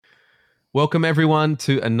Welcome, everyone,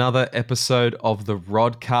 to another episode of the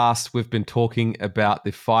Rodcast. We've been talking about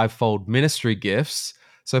the fivefold ministry gifts.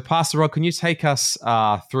 So, Pastor Rod, can you take us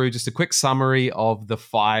through just a quick summary of the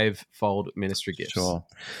fivefold ministry gifts? Sure.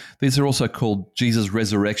 These are also called Jesus'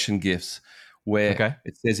 resurrection gifts, where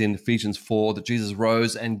it says in Ephesians 4 that Jesus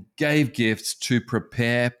rose and gave gifts to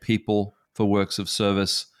prepare people for works of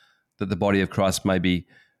service, that the body of Christ may be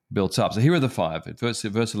built up. So here are the five. At verse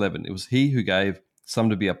 11, it was he who gave some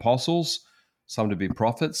to be apostles, some to be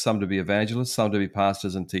prophets, some to be evangelists, some to be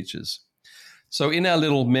pastors and teachers. So in our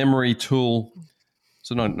little memory tool,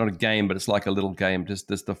 so not a game, but it's like a little game, just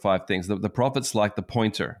the five things. The prophet's like the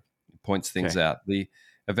pointer, points things out. The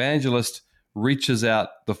evangelist reaches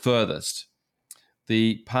out the furthest.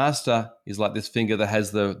 The pastor is like this finger that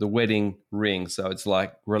has the wedding ring, so it's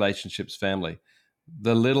like relationships, family.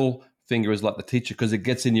 The little finger is like the teacher because it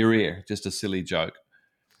gets in your ear, just a silly joke.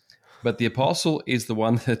 But the apostle is the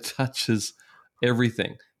one that touches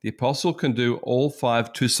everything. The apostle can do all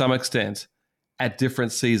five to some extent at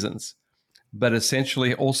different seasons, but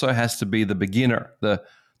essentially also has to be the beginner, the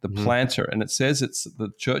planter. And it says the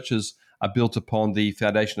churches are built upon the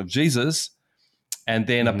foundation of Jesus and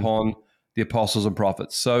then upon the apostles and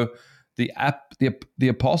prophets. So the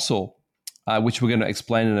apostle, which we're going to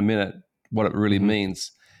explain in a minute what it really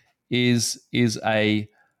means, is an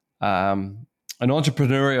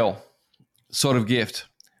entrepreneurial sort of gift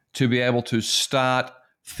to be able to start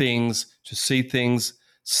things, to see things,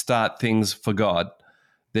 start things for God.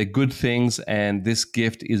 They're good things, and this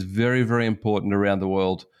gift is very, very important around the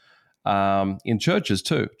world in churches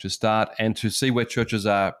too, to start and to see where churches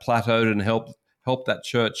are plateaued and help that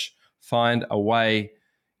church find a way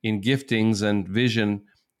in giftings and vision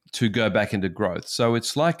to go back into growth. So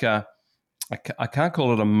it's like I can't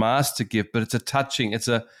call it a master gift, but it's a touching. It's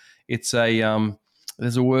a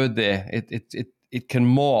there's a word there. It can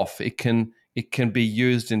morph. It can be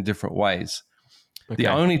used in different ways. The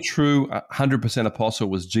only true 100% apostle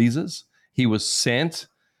was Jesus. He was sent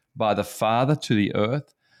by the Father to the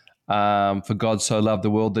earth. For God so loved the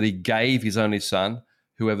world that he gave his only Son.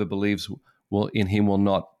 Whoever believes in him will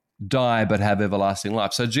not die but have everlasting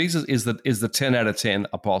life. So Jesus is the 10 out of 10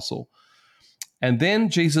 apostle. And then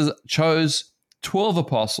Jesus chose 12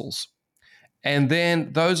 apostles. And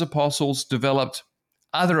then those apostles developed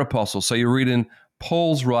other apostles. So you read in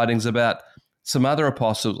Paul's writings about some other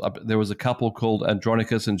apostles. There was a couple called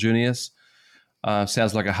Andronicus and Junius.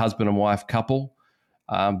 Sounds like a husband and wife couple.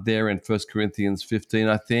 There in 1 Corinthians 15,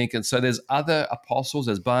 I think. And so there's other apostles.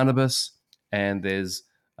 There's Barnabas, and there's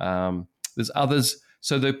others.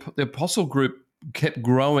 So the apostle group kept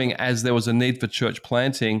growing as there was a need for church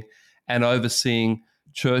planting and overseeing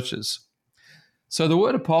churches. So the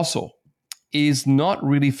word apostle is not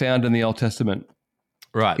really found in the Old Testament.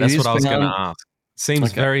 Right, that's what I was going to ask.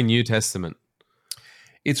 Seems very New Testament.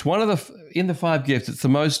 It's one of in the five gifts, it's the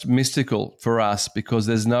most mystical for us because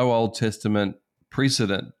there's no Old Testament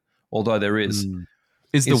precedent, although there is.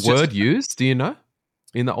 Is the word used, do you know,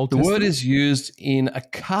 in the Old Testament? The word is used in a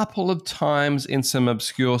couple of times in some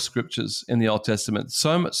obscure scriptures in the Old Testament,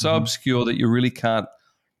 so obscure that you really can't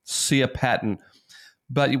see a pattern.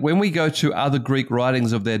 But when we go to other Greek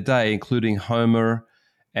writings of their day, including Homer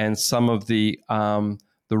and some of the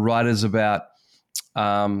writers about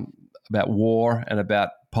war and about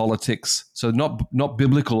politics, so not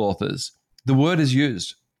biblical authors, the word is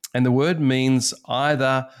used. And the word means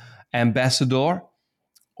either ambassador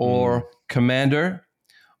or commander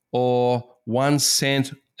or one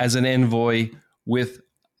sent as an envoy with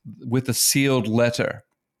a sealed letter.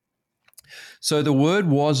 So the word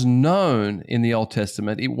was known in the Old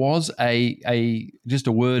Testament. It was just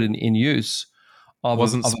a word in use.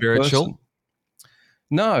 Wasn't spiritual?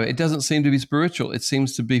 No, it doesn't seem to be spiritual. It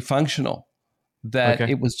seems to be functional. That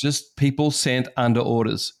it was just people sent under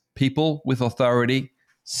orders. People with authority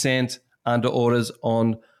sent under orders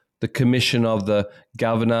on the commission of the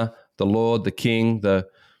governor, the lord, the king,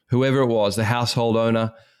 whoever it was, the household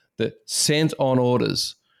owner, that sent on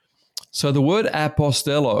orders. So the word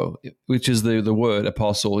apostello, which is the word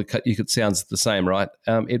apostle, it sounds the same, right?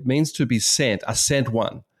 It means to be sent, a sent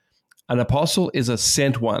one. An apostle is a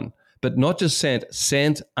sent one, but not just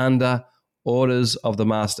sent under orders of the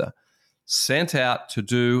master, sent out to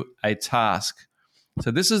do a task.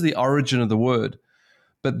 So this is the origin of the word.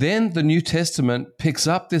 But then the New Testament picks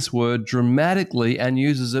up this word dramatically and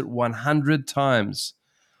uses it 100 times,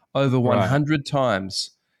 over 100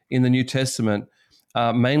 times in the New Testament,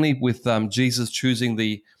 mainly with Jesus choosing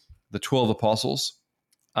the 12 apostles.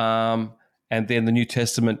 And then the New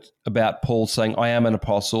Testament about Paul saying, I am an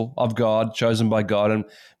apostle of God, chosen by God. And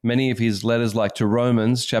many of his letters, like to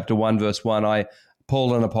Romans chapter 1, verse 1,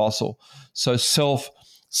 Paul an apostle. So self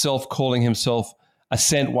calling himself a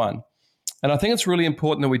sent one. And I think it's really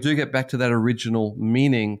important that we do get back to that original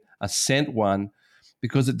meaning, a sent one,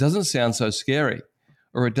 because it doesn't sound so scary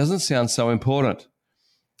or it doesn't sound so important.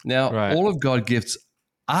 Now, Right. all of God's gifts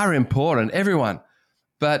are important, everyone,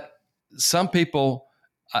 but some people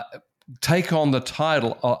take on the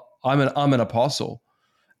title, I'm an apostle.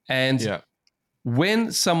 And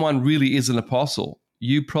when someone really is an apostle,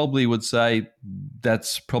 you probably would say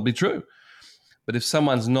that's probably true. But if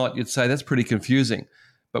someone's not, you'd say that's pretty confusing.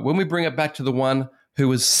 But when we bring it back to the one who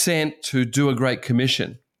was sent to do a great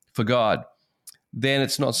commission for God, then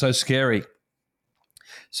it's not so scary.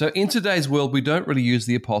 So in today's world, we don't really use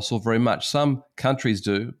the apostle very much. Some countries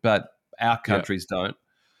do, but our countries don't.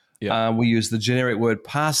 We use the generic word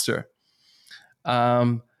pastor.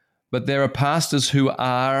 But there are pastors who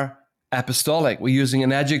are apostolic. We're using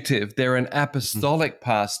an adjective. They're an apostolic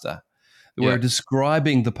pastor. We're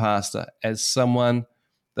describing the pastor as someone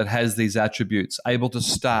that has these attributes, able to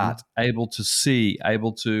start, able to see,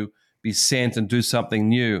 able to be sent and do something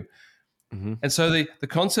new. And so the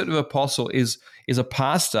concept of apostle is a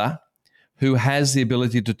pastor who has the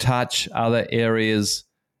ability to touch other areas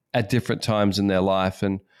at different times in their life.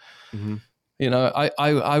 And you know,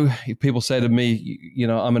 if people say to me, you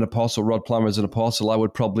know, I'm an apostle, Rod Plummer is an apostle, I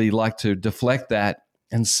would probably like to deflect that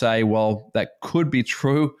and say, well, that could be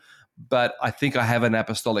true, but I think I have an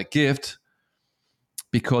apostolic gift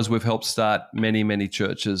because we've helped start many, many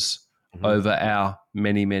churches over our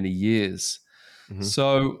many, many years.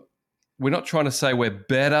 So we're not trying to say we're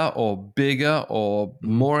better or bigger or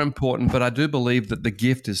more important, but I do believe that the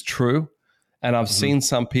gift is true. And I've seen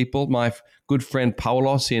some people, my good friend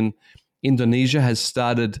Paulos in Indonesia has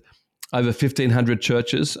started over 1,500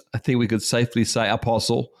 churches. I think we could safely say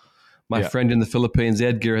apostle. My friend in the Philippines,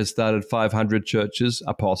 Edgar, has started 500 churches,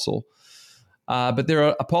 apostle. But there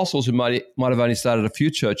are apostles who might have only started a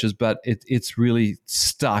few churches, but it's really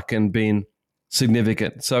stuck and been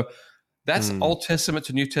significant. So that's Old Testament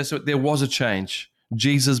to New Testament. There was a change.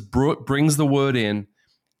 Jesus brings the word in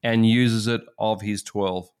and uses it of his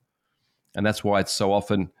 12. And that's why it's so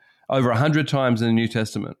often over 100 times in the New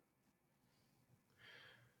Testament.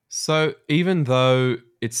 So even though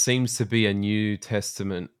it seems to be a New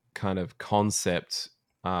Testament kind of concept,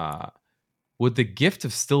 would the gift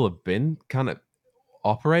have still have been kind of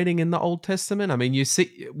operating in the Old Testament? I mean, you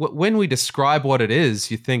see, when we describe what it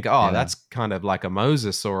is, you think, that's kind of like a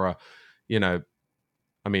Moses or a, you know,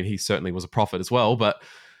 I mean, he certainly was a prophet as well, but,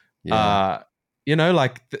 you know,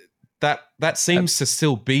 like that seems to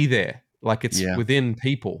still be there. Like it's within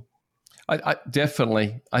people. I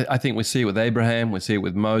definitely. I think we see it with Abraham. We see it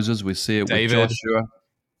with Moses. We see it with Joshua,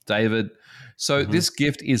 David. So this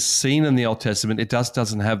gift is seen in the Old Testament. It just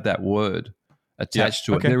doesn't have that word attached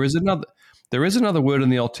to it. There is another word in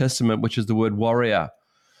the Old Testament, which is the word warrior.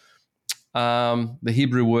 The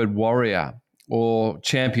Hebrew word warrior or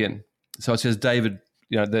champion. So it says David,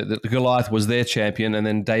 you know, the Goliath was their champion, and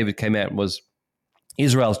then David came out and was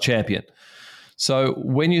Israel's champion. So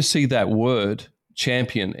when you see that word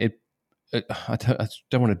champion, I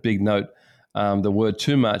don't want to big note the word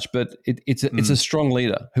too much, but it's a strong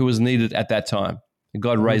leader who was needed at that time.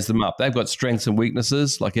 God raised them up. They've got strengths and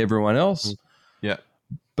weaknesses like everyone else.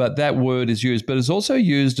 But that word is used. But it's also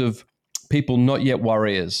used of people not yet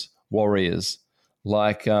warriors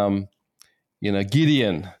like you know,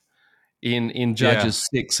 Gideon in Judges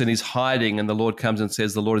 6, and he's hiding, and the Lord comes and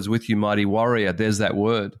says, "The Lord is with you, mighty warrior." There's that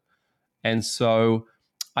word. And so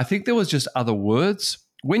I think there was just other words.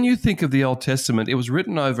 When you think of the Old Testament, it was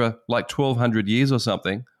written over like 1,200 years or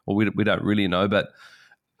something, or we don't really know, but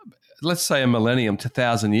let's say a millennium to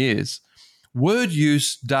 1,000 years. Word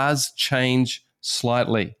use does change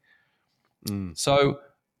slightly. So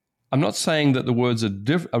I'm not saying that the words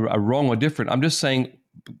are wrong or different. I'm just saying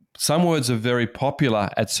some words are very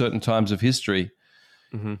popular at certain times of history.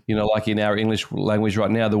 You know, like in our English language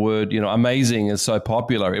right now, the word, you know, amazing is so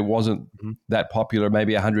popular. It wasn't that popular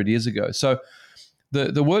maybe 100 years ago. So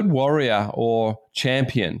the word warrior or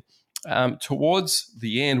champion towards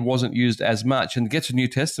the end wasn't used as much, and get to New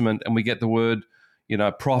Testament and we get the word, you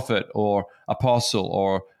know, prophet or apostle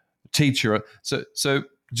or teacher. So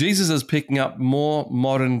Jesus is picking up more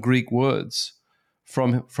modern Greek words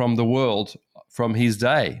from the world, from his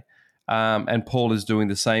day. And Paul is doing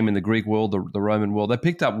the same in the Greek world, the Roman world. They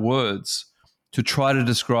picked up words to try to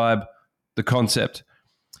describe the concept.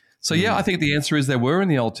 So, I think the answer is there were in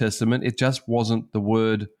the Old Testament. It just wasn't the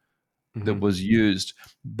word that was used.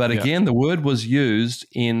 But again, the word was used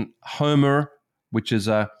in Homer, which is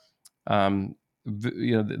the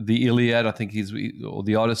Iliad, I think or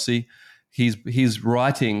the Odyssey. His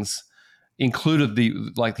writings included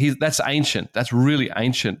that's ancient. That's really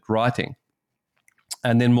ancient writing.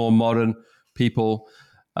 And then more modern people,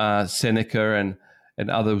 Seneca and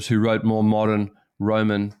others who wrote more modern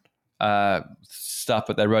Roman stuff,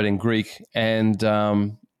 but they wrote in Greek. And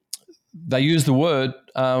they used the word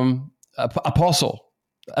apostle,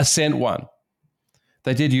 a sent one.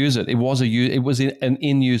 They did use it. It was an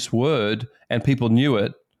in-use word, and people knew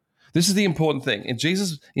it. This is the important thing. In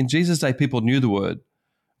Jesus' day, people knew the word,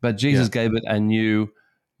 but Jesus gave it a new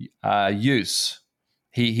use.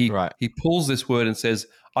 He pulls this word and says,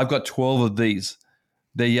 "I've got 12 of these.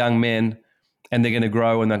 They're young men, and they're going to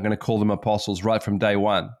grow, and I'm going to call them apostles right from day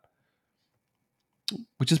one."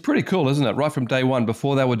 Which is pretty cool, isn't it? Right from day one,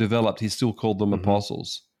 before they were developed, he still called them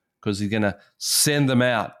apostles because he's going to send them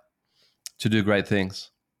out to do great things.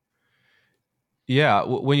 Yeah,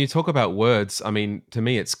 when you talk about words, I mean, to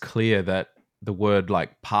me, it's clear that the word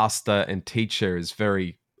like pastor and teacher is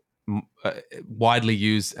very widely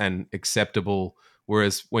used and acceptable.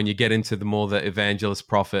 Whereas when you get into the evangelist,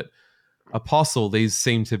 prophet, apostle, these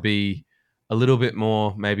seem to be a little bit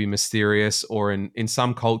more maybe mysterious, or in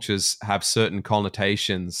some cultures have certain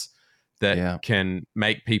connotations that can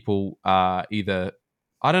make people either,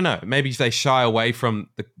 I don't know, maybe they shy away from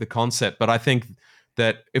the concept. But I think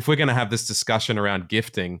that if we're going to have this discussion around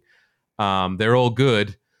gifting, they're all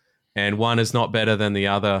good, and one is not better than the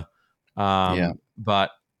other.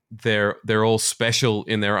 But they're all special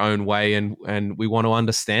in their own way, and we want to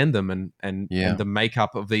understand them and the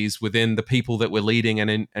makeup of these within the people that we're leading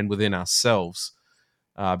and within ourselves.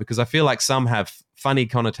 Because I feel like some have funny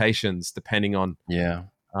connotations depending on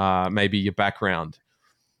maybe your background.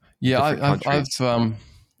 Yeah,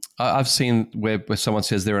 I've seen where someone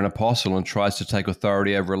says they're an apostle and tries to take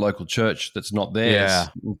authority over a local church that's not theirs. Yeah.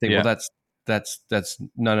 And think, well, that's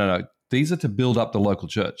no. These are to build up the local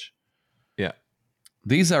church. Yeah.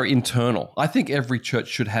 These are internal. I think every church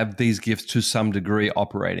should have these gifts to some degree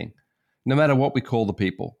operating, no matter what we call the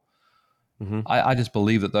people. I just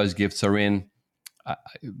believe that those gifts are in,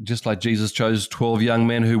 just like Jesus chose 12 young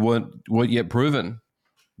men who weren't yet proven,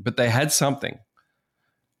 but they had something.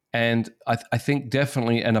 And I think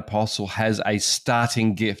definitely an apostle has a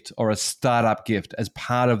starting gift or a startup gift as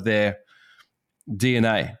part of their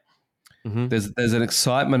DNA. There's an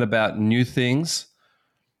excitement about new things,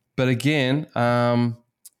 but again,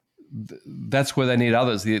 that's where they need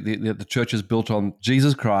others. The church is built on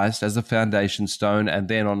Jesus Christ as the foundation stone, and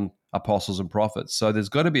then on apostles and prophets. So there's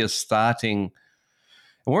got to be a starting.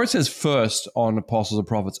 And where it says first on apostles and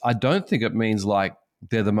prophets, I don't think it means like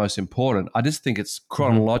they're the most important. I just think it's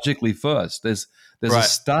chronologically first. There's a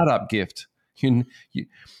startup gift.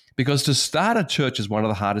 Because to start a church is one of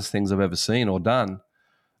the hardest things I've ever seen or done.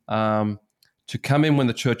 To come in when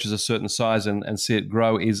the church is a certain size and see it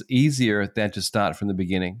grow is easier than to start from the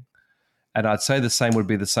beginning. And I'd say the same would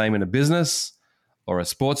be the same in a business or a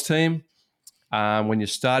sports team. When you're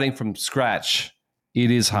starting from scratch, it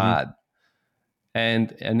is hard.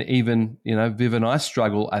 And even, Viv and I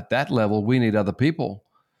struggle at that level. We need other people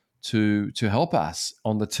to help us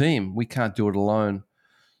on the team. We can't do it alone.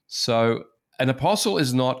 So an apostle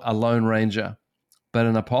is not a lone ranger, but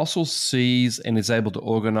an apostle sees and is able to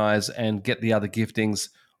organize and get the other giftings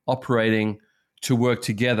operating to work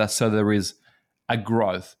together so there is a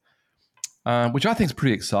growth, which I think is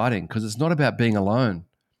pretty exciting because it's not about being alone.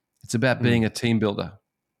 It's about being a team builder.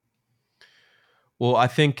 Well, I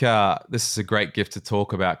think this is a great gift to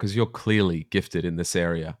talk about because you're clearly gifted in this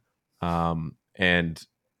area. And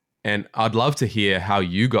I'd love to hear how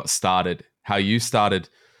you got started,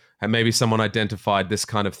 and maybe someone identified this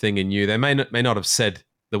kind of thing in you. They may not have said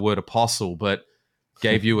the word apostle, but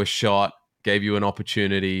gave you a shot, gave you an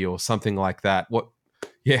opportunity or something like that.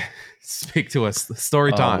 Speak to us.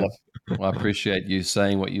 Story time. Well, I appreciate you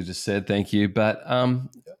saying what you just said. Thank you. But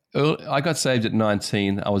I got saved at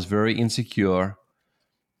 19. I was very insecure,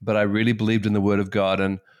 but I really believed in the Word of God.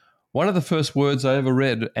 And one of the first words I ever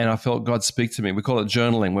read, and I felt God speak to me, we call it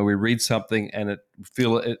journaling, where we read something and it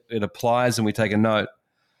applies and we take a note.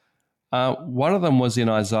 One of them was in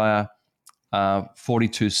Isaiah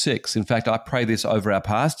 42:6. In fact, I pray this over our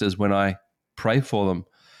pastors when I pray for them.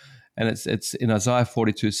 And it's in Isaiah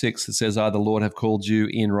 42:6. It says, "I, the Lord, have called you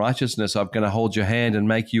in righteousness. I'm going to hold your hand and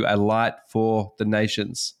make you a light for the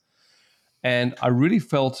nations." And I really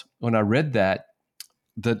felt when I read that,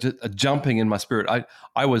 a jumping in my spirit.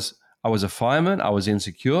 I was a fireman. I was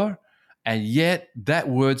insecure, and yet that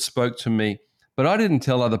word spoke to me. But I didn't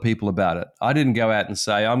tell other people about it. I didn't go out and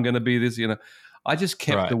say, "I'm going to be this." I just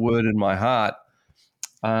kept the word in my heart.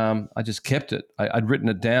 I just kept it. I'd written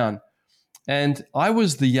it down. And I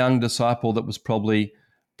was the young disciple that was probably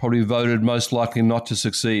probably voted most likely not to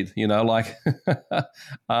succeed. You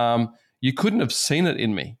couldn't have seen it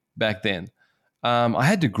in me back then. I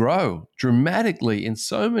had to grow dramatically in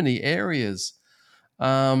so many areas.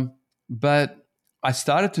 But I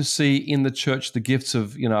started to see in the church the gifts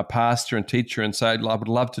of, a pastor and teacher, and say, I would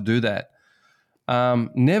love to do that.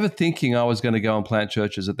 Never thinking I was going to go and plant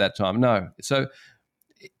churches at that time. No. So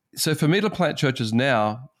for me to plant churches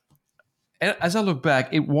now, as I look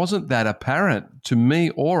back, it wasn't that apparent to me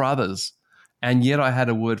or others, and yet I had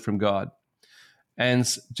a word from God. And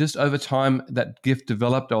just over time, that gift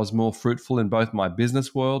developed. I was more fruitful in both my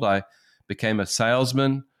business world. I became a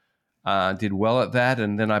salesman, did well at that.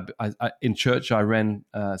 And then I in church, I ran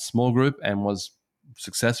a small group and was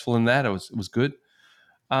successful in that. It was good.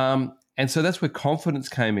 And so that's where confidence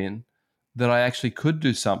came in, that I actually could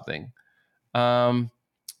do something.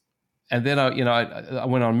 And then I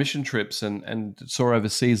went on mission trips and saw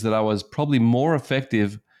overseas that I was probably more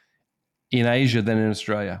effective in Asia than in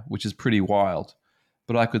Australia, which is pretty wild.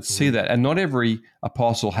 But I could see that. And not every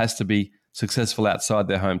apostle has to be successful outside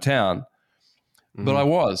their hometown, but I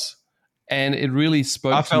was. And it really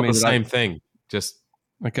spoke to me. I felt the same thing, just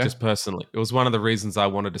personally. It was one of the reasons I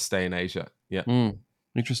wanted to stay in Asia. Yeah.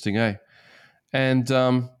 Interesting, eh? And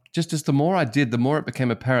just as the more I did, the more it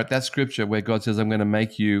became apparent. That scripture where God says, I'm going to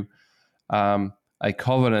make you a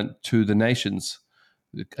covenant to the nations,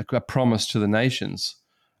 a promise to the nations.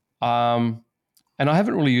 And I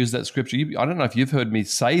haven't really used that scripture. I don't know if you've heard me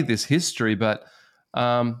say this history, but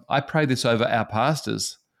I pray this over our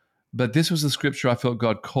pastors. But this was the scripture I felt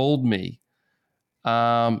God called me.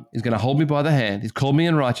 He's going to hold me by the hand. He's called me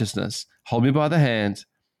in righteousness, hold me by the hand,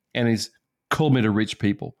 and he's called me to reach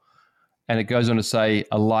people. And it goes on to say,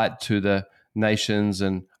 a light to the nations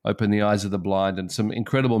and open the eyes of the blind, and some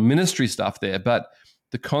incredible ministry stuff there. But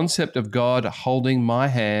the concept of God holding my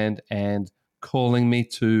hand and calling me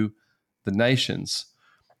to the nations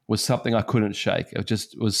was something I couldn't shake. It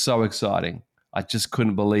was so exciting. I just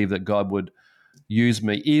couldn't believe that God would use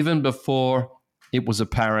me, even before it was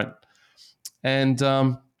apparent. And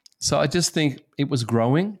so I just think it was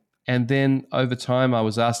growing. And then over time, I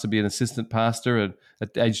was asked to be an assistant pastor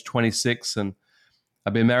at age 26, and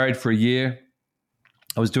I've been married for a year.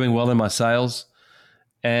 I was doing well in my sales,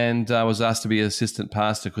 and I was asked to be an assistant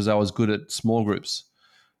pastor because I was good at small groups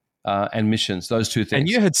and missions, those two things. And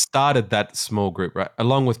you had started that small group, right,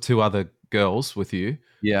 along with two other girls with you.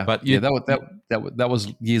 Yeah, but that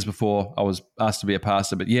was years before I was asked to be a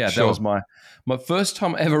pastor. But yeah, sure. That was my first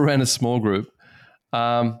time I ever ran a small group.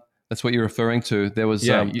 That's what you're referring to. There was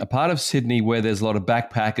a part of Sydney where there's a lot of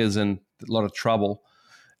backpackers and a lot of trouble.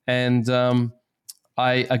 And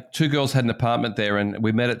two girls had an apartment there, and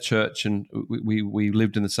we met at church, and we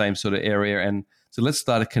lived in the same sort of area. And so let's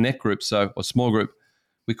start a connect group, or small group.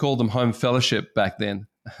 We called them Home Fellowship back then.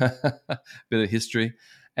 Bit of history.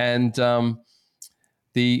 And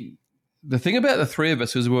the thing about the three of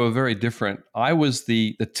us was we were very different. I was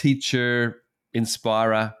the teacher,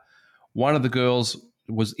 inspirer. One of the girls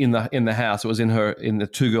was in the house. It was in the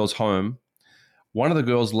two girls' home. One of the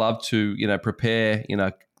girls loved to, prepare,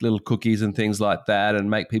 little cookies and things like that, and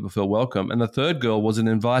make people feel welcome. And the third girl was an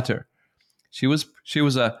inviter. She was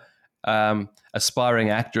a aspiring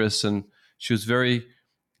actress, and she was very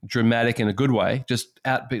dramatic in a good way. Just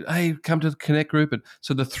hey, come to the Connect group. And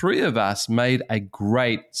so the three of us made a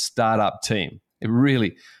great startup team.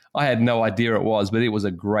 I had no idea it was, but it was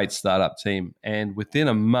a great startup team. And within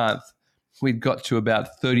a month, we'd got to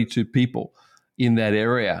about 32 people in that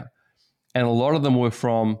area. And a lot of them were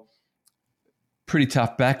from pretty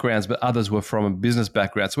tough backgrounds, but others were from a business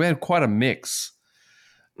background. So we had quite a mix.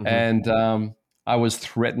 Mm-hmm. And I was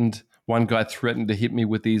threatened. One guy threatened to hit me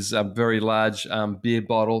with his very large beer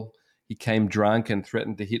bottle. He came drunk and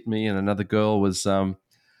threatened to hit me. And another girl was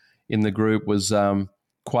in the group was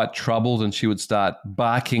quite troubled, and she would start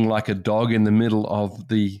barking like a dog in the middle of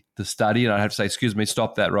the study. And I'd have to say, excuse me,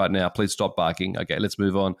 stop that right now. Please stop barking. Okay, let's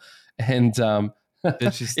move on. And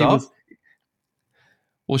did she stop?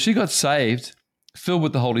 Well, she got saved, filled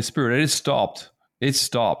with the Holy Spirit. It stopped.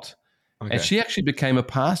 Okay. And she actually became a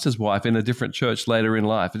pastor's wife in a different church later in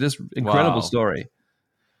life. It's just incredible story.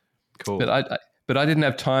 Cool. But I didn't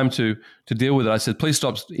have time to deal with it. I said, please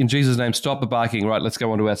stop, in Jesus' name, stop the barking. Right, let's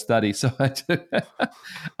go on to our study. So I did.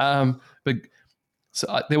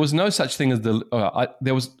 There was no such thing as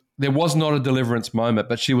there was not a deliverance moment,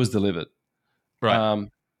 but she was delivered. Right.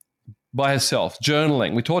 By herself,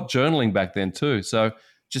 journaling. We taught journaling back then too. So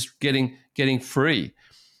just getting free.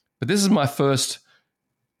 But this is my first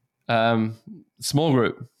small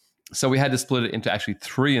group. So we had to split it into actually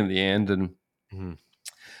three in the end. And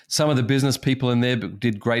Some of the business people in there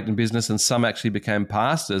did great in business, and some actually became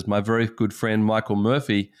pastors. My very good friend Michael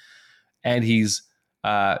Murphy and his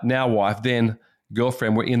now wife, then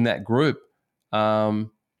girlfriend, were in that group. So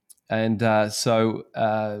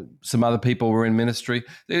some other people were in ministry.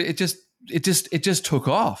 It just took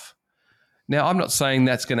off. Now, I'm not saying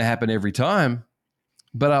that's going to happen every time,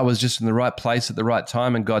 but I was just in the right place at the right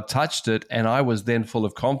time, and God touched it, and I was then full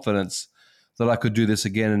of confidence that I could do this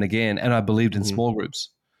again and again, and I believed in small groups.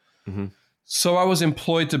 Mm-hmm. So I was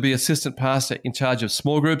employed to be assistant pastor in charge of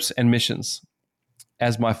small groups and missions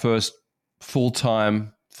as my first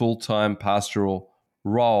full-time pastoral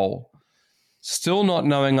role. Still not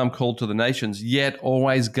knowing I'm called to the nations, yet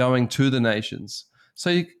always going to the nations.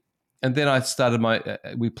 And then I started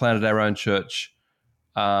we planted our own church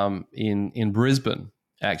in Brisbane,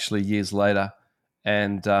 actually years later,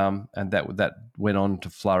 and that went on to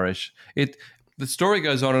flourish. The story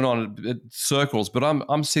goes on and on, it circles, but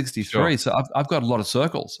I'm 63, Sure. so I've got a lot of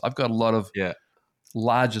circles. I've got a lot of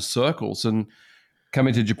larger circles. And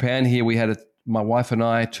coming to Japan here, we had my wife and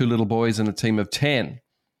I, 2 little boys, and a team of 10.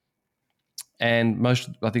 And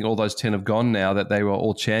I think all those 10 have gone now. That they were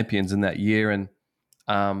all champions in that year, and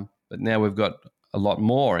but now we've got a lot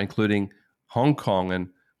more, including Hong Kong and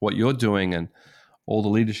what you're doing and all the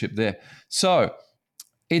leadership there. So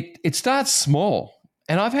it starts small.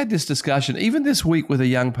 And I've had this discussion even this week with a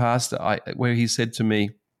young pastor where he said to me,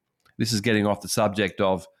 this is getting off the subject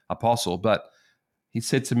of apostle, but he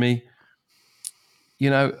said to me,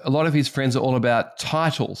 a lot of his friends are all about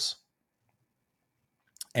titles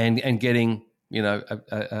and getting,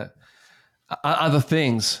 other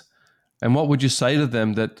things. And what would you say to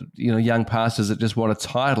them that, young pastors that just want a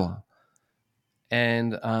title?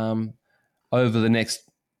 And over the next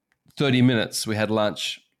 30 minutes, we had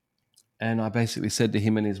lunch. And I basically said to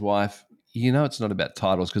him and his wife, it's not about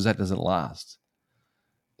titles because that doesn't last.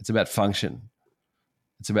 It's about function.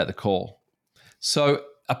 It's about the call. So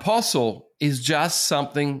apostle is just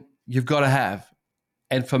something you've got to have.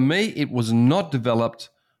 And for me, it was not developed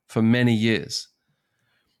for many years.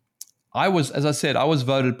 As I said, I was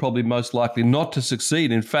voted probably most likely not to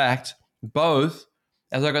succeed. In fact, as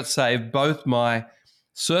I got saved, both my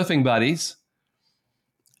surfing buddies,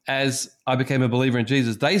 as I became a believer in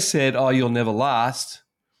Jesus, they said, "Oh, you'll never last."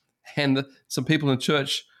 And some people in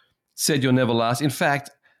church said, "You'll never last." In fact,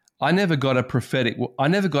 I never got a prophetic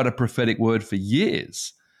word for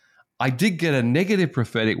years. I did get a negative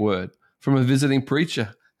prophetic word from a visiting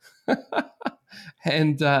preacher.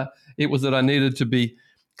 And it was that I needed to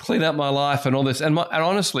clean up my life and all this. And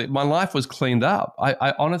honestly, my life was cleaned up.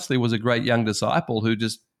 I honestly was a great young disciple who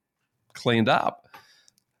just cleaned up.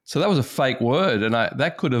 So that was a fake word, and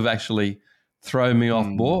that could have actually thrown me off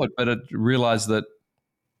board. But I realized that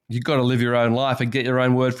you've got to live your own life and get your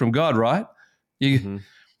own word from God, right?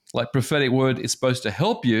 Like prophetic word is supposed to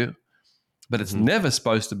help you, but it's never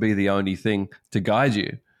supposed to be the only thing to guide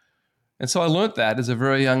you. And so I learned that as a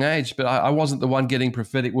very young age, but I wasn't the one getting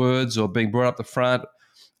prophetic words or being brought up the front.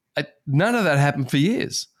 None of that happened for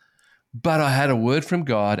years. But I had a word from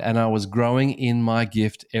God, and I was growing in my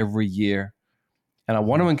gift every year. And I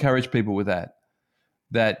want to encourage people with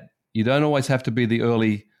that you don't always have to be the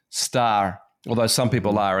early star, although some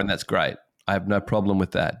people are, and that's great. I have no problem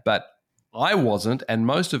with that. But I wasn't, and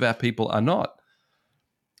most of our people are not.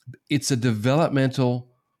 It's a developmental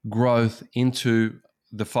growth into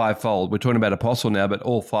the fivefold. We're talking about apostle now, but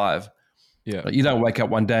all 5. Yeah. You don't wake up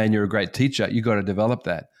one day and you're a great teacher. You got to develop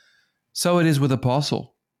that. So it is with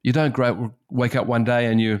apostle. You don't wake up one day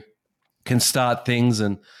and you can start things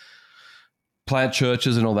and plant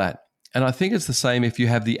churches and all that. And I think it's the same if you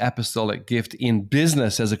have the apostolic gift in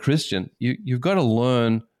business as a Christian. You've got to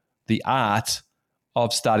learn the art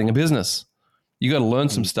of starting a business. You've got to learn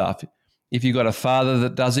some stuff. If you've got a father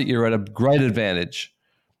that does it, you're at a great advantage,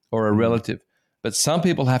 or a relative. But some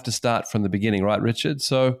people have to start from the beginning, right, Richard?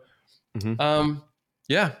 So,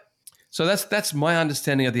 yeah. So that's my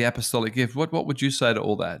understanding of the apostolic gift. What would you say to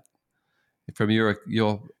all that from your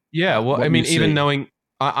yeah? Well, I mean, even see? knowing,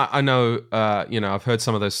 I know, I've heard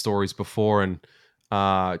some of those stories before, and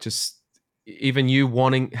just even you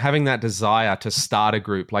having that desire to start a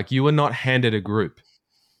group, like you were not handed a group,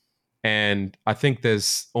 and I think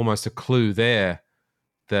there's almost a clue there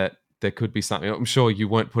that there could be something. I'm sure you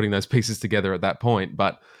weren't putting those pieces together at that point,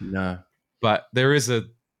 but no. But there's a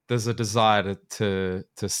desire to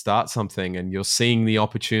start something, and you're seeing the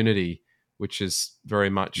opportunity, which is very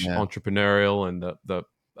much entrepreneurial and the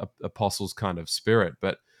apostles kind of spirit.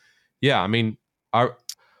 But yeah, I mean, I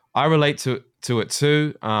relate to it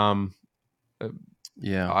too. I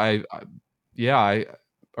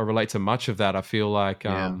relate to much of that. I feel like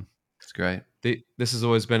it's great. this has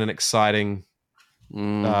always been an exciting.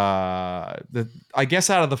 Mm, I guess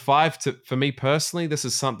out of the five, for me personally, this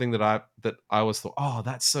is something that I always thought, oh,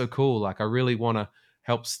 that's so cool. Like I really want to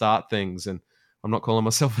help start things, and I'm not calling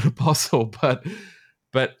myself an apostle, but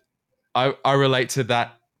I relate to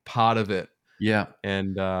that part of it, yeah.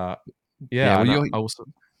 and Yeah. yeah, Well, and I you're also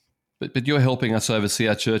but you're helping us oversee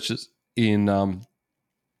our churches in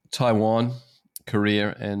Taiwan,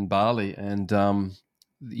 Korea, and Bali, and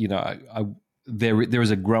there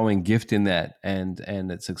is a growing gift in that, and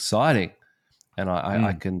it's exciting, and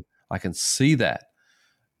mm, I can see that,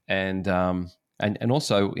 and and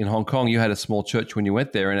also in Hong Kong, you had a small church when you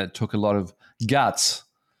went there, and it took a lot of guts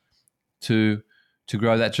to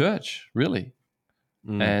grow that church, really,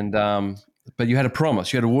 mm. and but you had a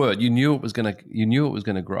promise, you had a word, you knew it was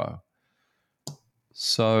gonna grow,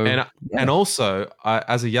 so and yeah, also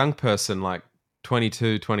as a young person, like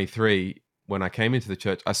 22, 23, when I came into the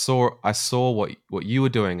church, I saw what you were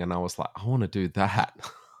doing, and I was like, I want to do that.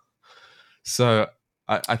 So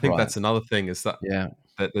I think right, that's another thing, is yeah.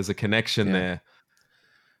 that there's a connection Yeah. there,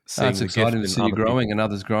 It's seeing the exciting gift to in see you other growing people. and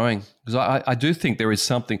others growing because I do think there's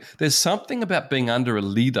something about being under a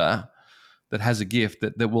leader that has a gift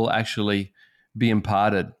that will actually be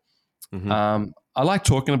imparted. Hmm. I like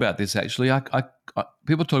talking about this actually.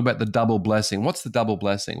 People talk about the double blessing. What's the double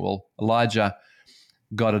blessing? Well, Elijah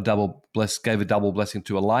gave a double blessing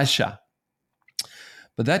to Elisha.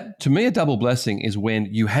 But that, to me, a double blessing is when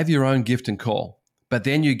you have your own gift and call, but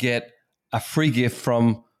then you get a free gift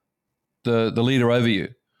from the leader over you.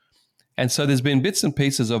 And so there's been bits and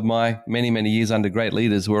pieces of my many, many years under great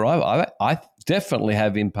leaders where I definitely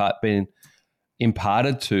have been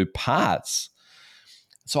imparted to parts.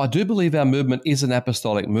 So I do believe our movement is an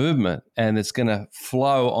apostolic movement, and it's going to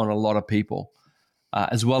flow on a lot of people,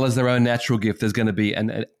 as well as their own natural gift. There's going to be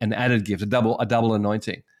an added gift, a double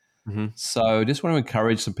anointing. Hmm. So just want to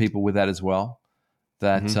encourage some people with that as well.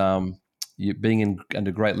 That Hmm. you being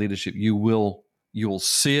under great leadership, you'll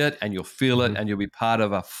see it and you'll feel it, Hmm. and you'll be part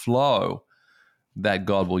of a flow that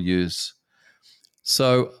God will use.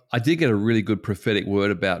 So I did get a really good prophetic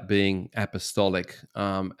word about being apostolic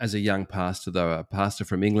as a young pastor, though. A pastor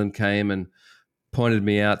from England came and pointed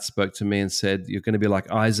me out, spoke to me and said, you're going to be like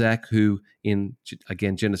Isaac, who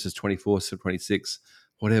again, Genesis 24, 26,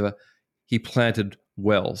 whatever, he planted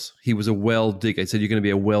wells. He was a well digger. He said, you're going to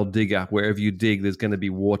be a well digger. Wherever you dig, there's going to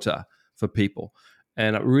be water for people.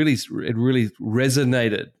 And it really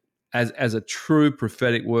resonated as a true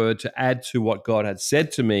prophetic word to add to what God had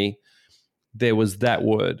said to me. There was that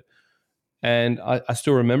word. And I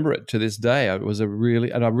still remember it to this day. It was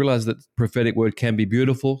and I realized that prophetic word can be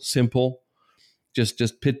beautiful, simple, just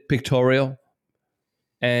pictorial,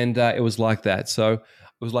 and it was like that. So it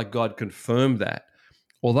was like God confirmed that.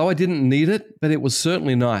 Although I didn't need it, but it was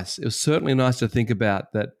certainly nice. It was certainly nice to think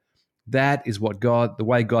about that. That is what the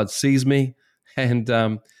way God sees me, and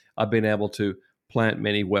I've been able to plant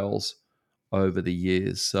many wells over the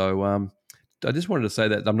years. So I just wanted to say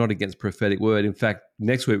that I'm not against prophetic word. In fact,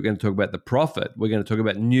 next week we're going to talk about the prophet. We're going to talk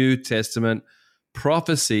about New Testament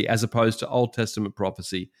prophecy as opposed to Old Testament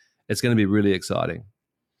prophecy. It's going to be really exciting.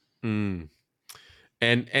 Mm.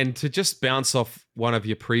 And to just bounce off one of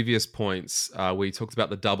your previous points, where you talked about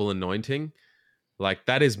the double anointing, like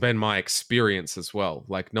that has been my experience as well.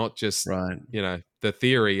 Like not just Right. the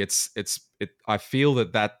theory. I feel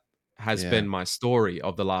that has Yeah. been my story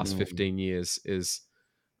of the last Mm. 15 years, is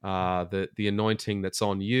the anointing that's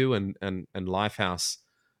on you and Lifehouse,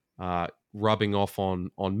 rubbing off on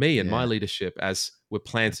me and my Yeah. leadership as we're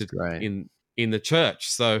That's planted great. in the church.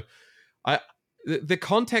 So I the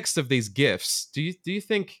context of these gifts, do you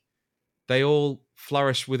think they all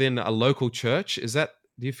flourish within a local church? Do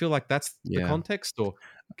you feel like that's the Yeah. context, or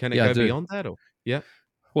can it Yeah, I go do. beyond that? Or yeah.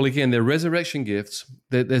 Well, again, they're resurrection gifts.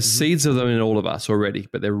 There's Hmm. seeds of them in all of us already,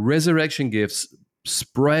 but they're resurrection gifts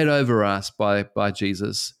sprayed over us by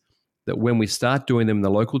Jesus. That when we start doing them in the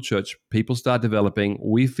local church, people start developing.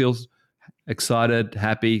 We feel excited,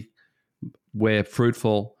 happy, we're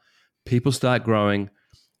fruitful. People start growing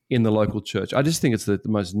in the local church. I just think it's the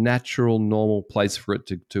most natural, normal place for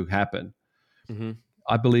it to happen. Hmm.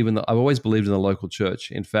 I've always believed in the local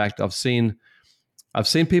church. In fact, I've seen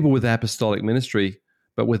people with apostolic ministry,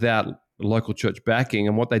 but without local church backing,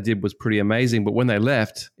 and what they did was pretty amazing. But when they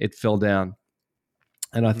left, it fell down.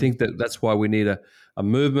 And I Hmm. think that's why we need a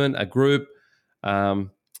movement, a group,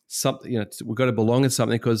 something. We've got to belong in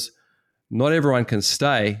something because not everyone can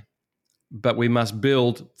stay, but we must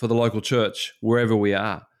build for the local church wherever we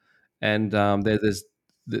are. And there's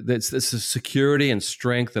a security and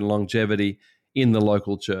strength and longevity in the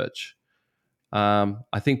local church.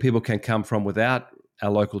 I think people can come from without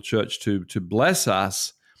our local church to bless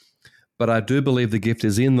us, but I do believe the gift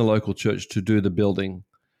is in the local church to do the building.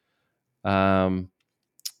 I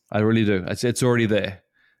really do. It's already there.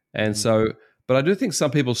 And so, but I do think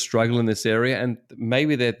some people struggle in this area, and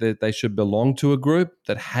maybe they should belong to a group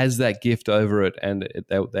that has that gift over it, and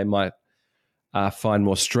they might find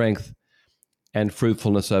more strength and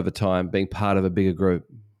fruitfulness over time being part of a bigger group.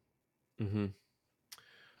 Mm-hmm.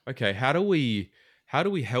 Okay, how do we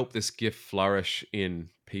help this gift flourish in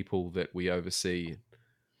people that we oversee,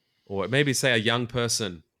 or maybe say a young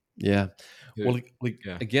person? Yeah. Who,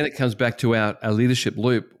 Again, it comes back to our leadership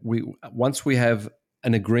loop. Once we have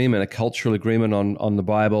an agreement, a cultural agreement on the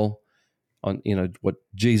Bible, on what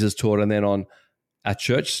Jesus taught, and then on our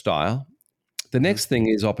church style, the next thing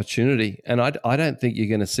is opportunity. And I don't think you're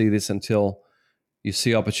going to see this until you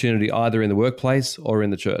see opportunity either in the workplace or in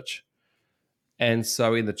the church. And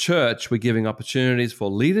so in the church, we're giving opportunities for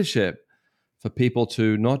leadership, for people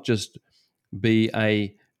to not just be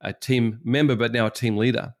a team member, but now a team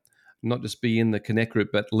leader. Not just be in the connect group,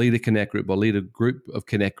 but lead a connect group or lead a group of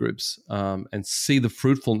connect groups, and see the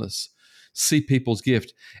fruitfulness, see people's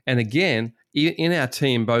gift. And again, in our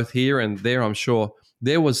team, both here and there, I'm sure,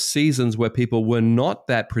 there was seasons where people were not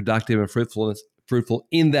that productive and fruitful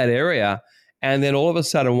in that area. And then all of a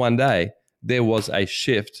sudden one day, there was a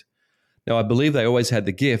shift. Now, I believe they always had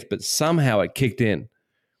the gift, but somehow it kicked in.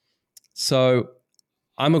 So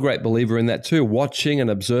I'm a great believer in that too, watching and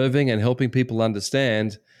observing and helping people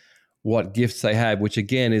understand what gifts they have, which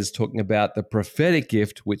again is talking about the prophetic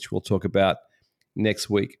gift, which we'll talk about next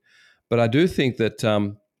week. But I do think that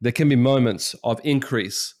there can be moments of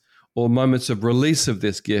increase or moments of release of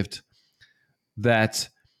this gift that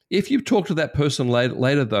if you talk to that person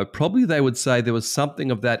later, though, probably they would say there was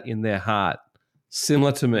something of that in their heart,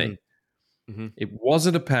 similar to me. Mm-hmm. It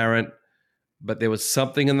wasn't apparent, but there was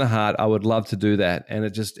something in the heart. I would love to do that. And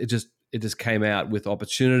it just came out with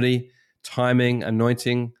opportunity, timing,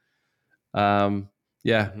 anointing,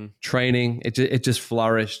 training. It just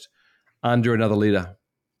flourished under another leader.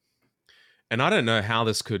 And I don't know how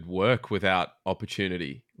this could work without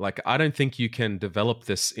opportunity. Like, I don't think you can develop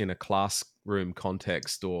this in a classroom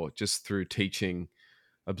context or just through teaching,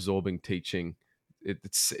 absorbing teaching.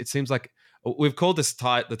 It seems like we've called this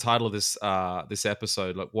the title of this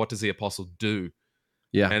episode, like, what does the apostle do?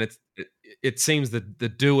 Yeah. And it seems that the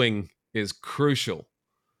doing is crucial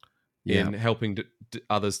in helping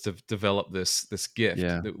others to develop this gift.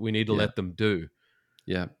 That we need to let them do.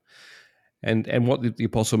 Yeah. And what the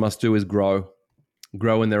apostle must do is grow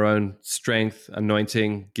in their own strength,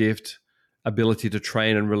 anointing, gift, ability to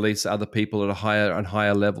train and release other people at a higher and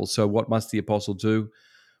higher level. So what must the apostle do?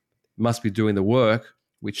 Must be doing the work,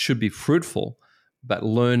 which should be fruitful, but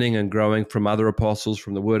learning and growing from other apostles,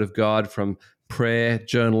 from the word of God, from prayer,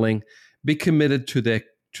 journaling. Be committed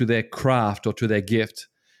to their craft or to their gift.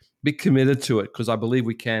 Be committed to it, because I believe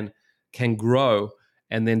we can grow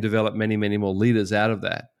and then develop many, many more leaders out of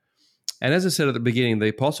that. And as I said at the beginning, the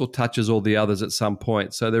apostle touches all the others at some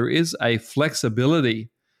point. So there is a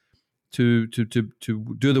flexibility to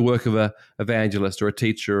do the work of a evangelist or a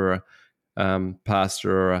teacher or a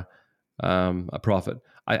pastor or a prophet.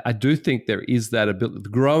 I do think there is that ability,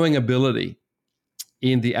 growing ability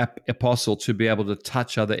in the apostle to be able to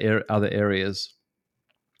touch other areas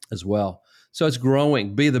as well. So it's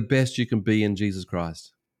growing. Be the best you can be in Jesus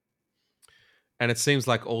Christ. And it seems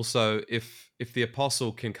like also if the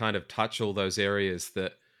apostle can kind of touch all those areas,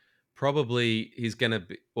 that probably he's going to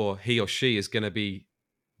be, or he or she is going to be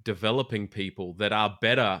developing people that are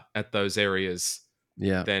better at those areas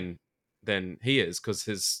than he is, because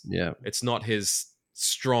it's not his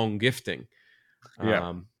strong gifting.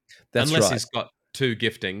 That's unless right. He's got two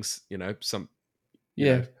giftings,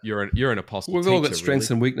 you're an apostle. We've all got strengths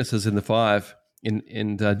and weaknesses in the five.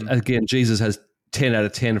 Again, Jesus has 10 out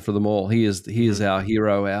of 10 for them all. He is our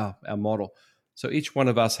hero, our model. So each one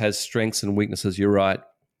of us has strengths and weaknesses. You're right.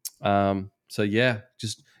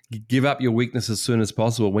 Just give up your weakness as soon as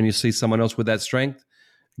possible. When you see someone else with that strength,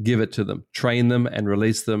 give it to them, train them, and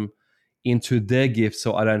release them into their gift.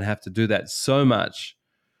 So I don't have to do that so much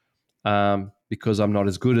because I'm not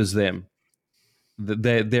as good as them.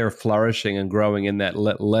 They're flourishing and growing in that.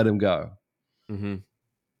 Let them go. Mm-hmm.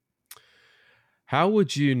 How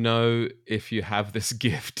would you know if you have this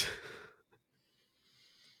gift?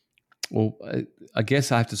 Well, I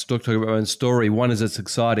guess I have to talk about my own story. One is it's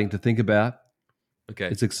exciting to think about. Okay.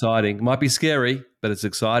 It's exciting. It might be scary, but it's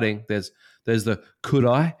exciting. There's the could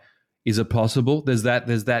I? Is it possible? There's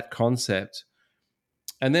that concept.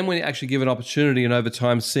 And then when you actually give an opportunity and over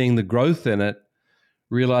time seeing the growth in it,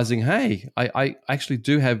 realizing, hey, I actually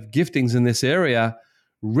do have giftings in this area,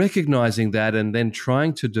 recognizing that and then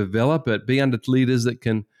trying to develop it, be under leaders that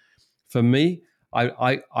can, for me,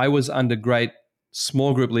 I was under great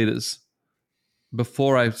small group leaders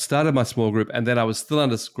before I started my small group, and then I was still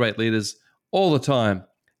under great leaders all the time.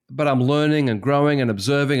 But I'm learning and growing and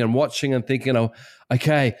observing and watching and thinking, oh,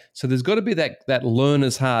 okay, so there's got to be that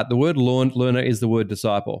learner's heart. The word learner is the word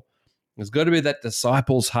disciple. There's got to be that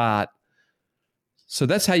disciple's heart. So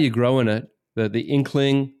that's how you grow in it, the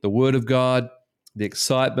inkling, the word of God, the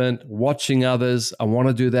excitement, watching others. I want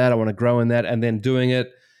to do that. I want to grow in that. And then doing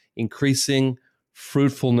it, increasing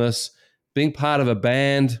fruitfulness, being part of a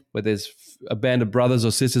band where there's a band of brothers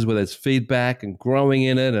or sisters where there's feedback and growing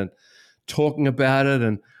in it and talking about it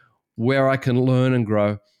and where I can learn and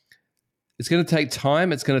grow. It's going to take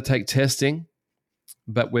time. It's going to take testing,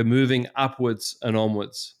 but we're moving upwards and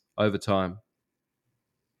onwards over time.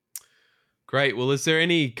 Great. Well, is there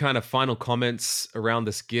any kind of final comments around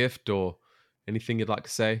this gift or anything you'd like to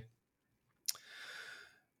say?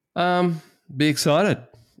 Be excited.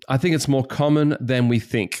 I think it's more common than we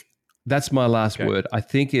think. That's my last word. I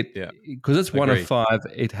think because it's one of 5,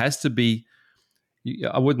 it has to be,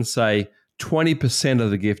 I wouldn't say 20% of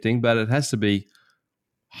the gifting, but it has to be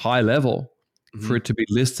high level for it to be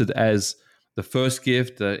listed as the first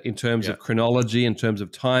gift in terms of chronology, in terms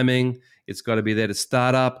of timing. It's got to be there to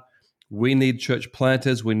start up. We need church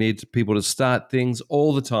planters. We need people to start things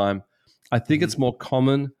all the time. I think it's more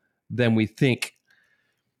common than we think.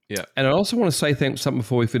 Yeah. And I also want to say something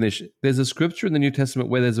before we finish. There's a scripture in the New Testament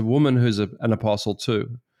where there's a woman who's an apostle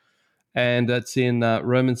too. And it's in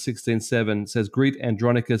Romans 16:7. It says, "Greet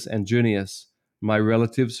Andronicus and Junius, my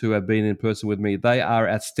relatives who have been in person with me. They are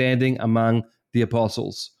outstanding among the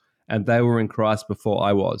apostles, and they were in Christ before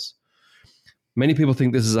I was." Many people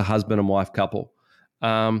think this is a husband and wife couple.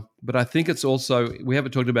 But I think it's also, we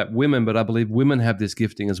haven't talked about women, but I believe women have this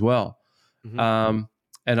gifting as well.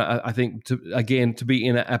 And I think, to be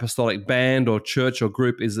in an apostolic band or church or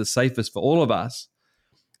group is the safest for all of us.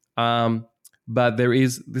 But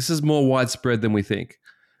this is more widespread than we think.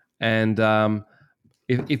 And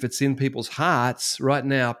if it's in people's hearts right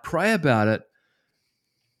now, pray about it.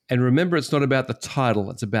 And remember, it's not about the title.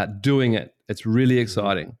 It's about doing it. It's really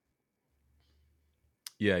exciting.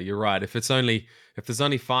 Yeah, you're right. If there's only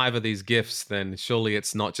 5 of these gifts, then surely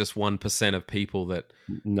it's not just 1% of people that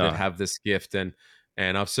have this gift. And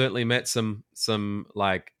I've certainly met some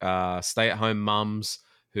like stay-at-home mums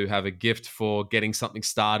who have a gift for getting something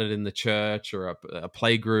started in the church or a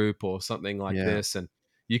play group or something like this. And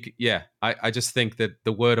I just think that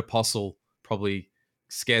the word apostle probably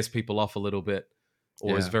scares people off a little bit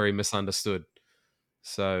or is very misunderstood.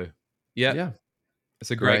 So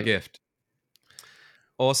it's a great gift.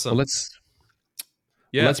 Awesome. Well,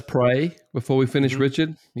 let's pray before we finish,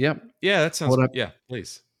 Richard. Yep. Yeah, that sounds good. Yeah,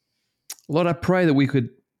 please. Lord, I pray that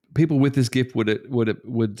people with this gift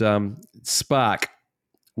would spark,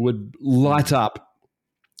 would light up,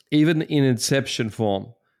 even in inception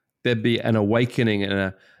form. There'd be an awakening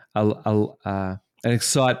and an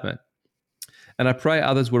excitement. And I pray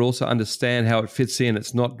others would also understand how it fits in.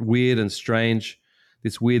 It's not weird and strange,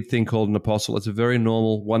 this weird thing called an apostle. It's a very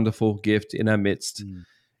normal, wonderful gift in our midst.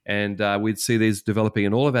 And we'd see these developing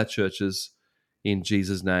in all of our churches in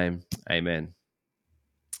Jesus' name. Amen.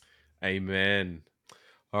 Amen.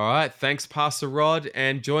 All right. Thanks, Pastor Rod.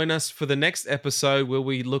 And join us for the next episode where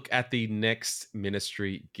we look at the next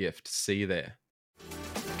ministry gift. See you there.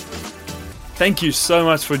 Thank you so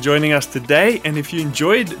much for joining us today. And if you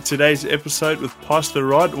enjoyed today's episode with Pastor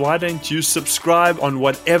Rod, why don't you subscribe on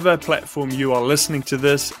whatever platform you are listening to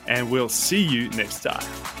this, and we'll see you next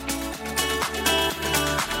time.